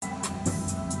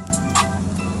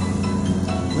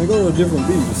Man, go to a different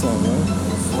beat or something, man.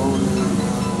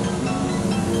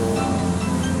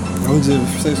 Don't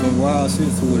just say some wild shit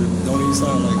to it. Don't even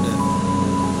sound like that.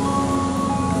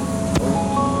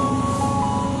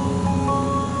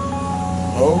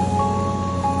 No.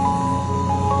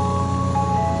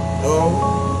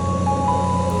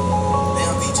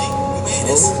 Damn, VG, we made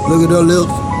this. Look at them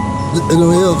lips. Look at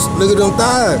them hips. Look at them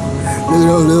thighs. Look at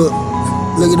them lips.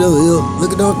 Look at them hips.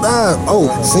 Look at them thighs. Oh,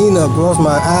 seen her cross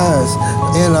my eyes,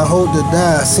 and I hope to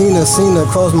die. Seen her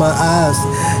cross my eyes,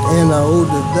 and I hope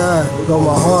to die. Got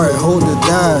my heart, hope to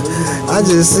die. I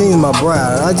just seen my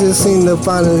bride. I just seen the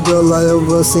finest girl I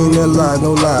ever seen in life,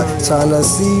 no lie. Tryna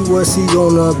see what she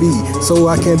gonna be, so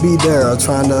I can be there.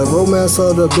 Tryna romance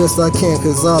her the best I can,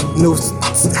 cause I know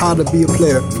how to be a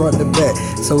player, front to back.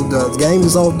 So the game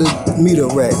is on the meter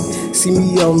rack. See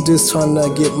me, I'm just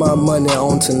tryna get my money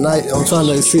on tonight. I'm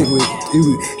tryna sit with you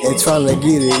and tryna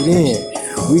get it in.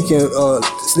 We can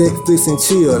Netflix and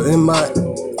chill in my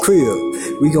crib.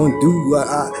 We gon' do what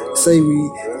I say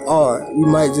we are. We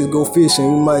might just go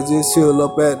fishing. We might just chill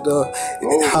up at the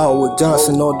Howard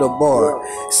Johnson on the bar.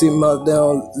 Sit my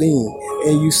down lean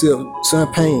and you sip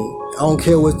champagne. I don't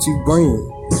care what you bring.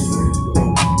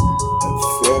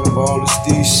 All this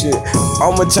D shit.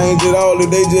 I'ma change it all if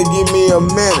they just give me a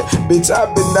minute. Bitch,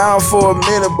 I've been down for a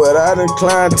minute, but I done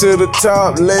climbed to the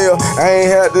top layer. I ain't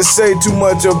had to say too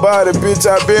much about it, bitch.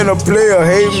 I been a player.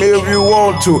 Hate me if you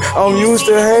want to. I'm used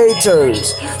to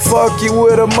haters. Fuck you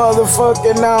with a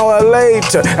motherfucking hour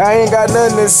later. I ain't got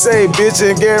nothing to say, bitch,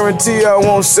 and guarantee I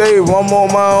won't save. I'm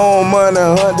on my own money,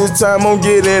 hunt. This time I'm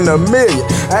getting $1 million.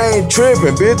 I ain't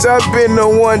tripping, bitch. I been the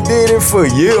one did it for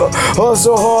years.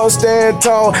 Hustle hard, stand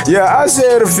tall. Yeah, I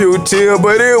said a few tears,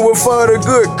 but it was for the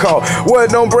good cause. What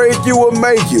don't break you will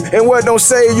make you, and what don't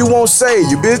save you won't save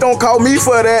you. Bitch, don't call me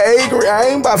for that angry.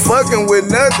 I ain't about fucking with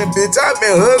nothing, bitch. I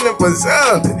been hustling for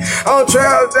something. I'm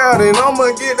trapped out and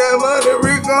I'ma get that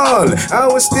money regardless. I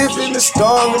was stiff in the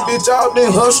starving, bitch. Y'all been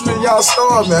hustling, y'all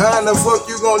starving. How the fuck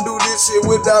you gonna do this shit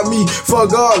without me?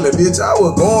 Fuck all it, bitch. I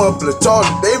was going platonic.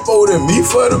 They voted me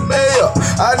for the mayor.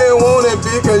 I didn't want it,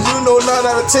 bitch, cause you know 9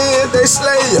 out of 10 they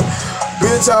slay you.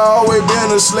 Bitch, I always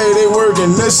been a slave, they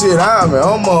working this shit out, man.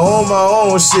 I'm on my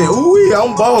own shit. Ooh,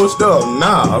 I'm bossed up.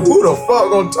 Nah, who the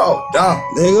fuck gon' talk down?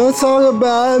 They gon' talk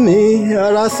about me,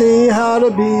 and I seen how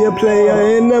to be a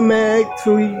player in the Mac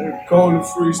 3. Call it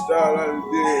freestyle out of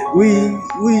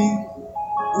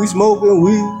We smoking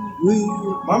weed.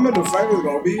 My middle finger's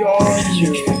gonna be on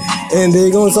you. And they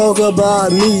gon' talk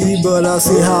about me, but I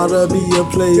see how to be a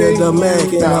player, the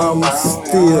Mac, and I'm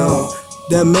still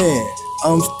the man.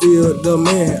 I'm still the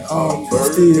man, I'm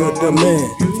still the man,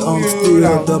 I'm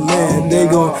still the man. They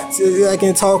gon' say I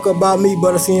can talk about me,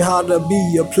 but I seen how to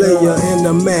be a player in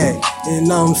the Mac.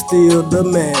 And I'm still the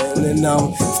man, and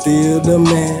I'm still the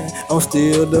man, I'm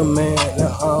still the man,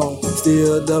 I'm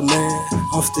still the man,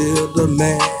 I'm still the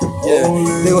man. Yeah.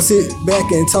 They gon' sit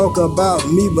back and talk about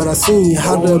me, but I seen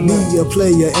how to be a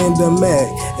player in the Mac.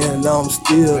 And I'm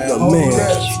still the man,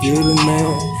 still the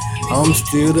man. I'm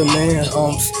still the man,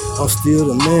 I'm still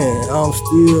the man, I'm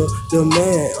still the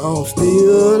man, I'm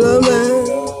still the man,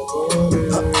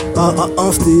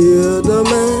 I'm still the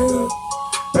man.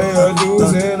 Hey,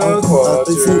 dudes in a quarter.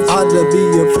 They seem odd to be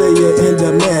a player in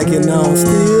the Mac, and I'm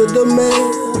still the man.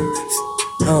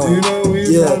 You know we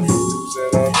some dudes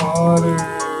in a quarter,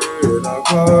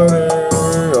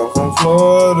 I'm from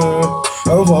Florida,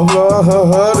 I'm from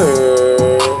Florida.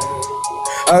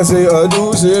 I say a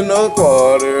deuce in a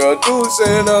quarter, a deuce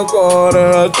in a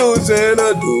quarter, a deuce in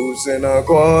a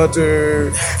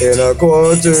quarter, in a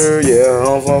quarter. Yeah,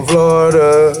 I'm from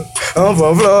Florida, I'm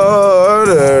from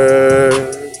Florida.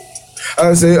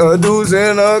 I say a deuce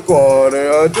in a quarter,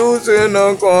 a deuce in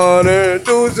a quarter,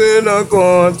 deuce in a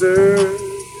quarter.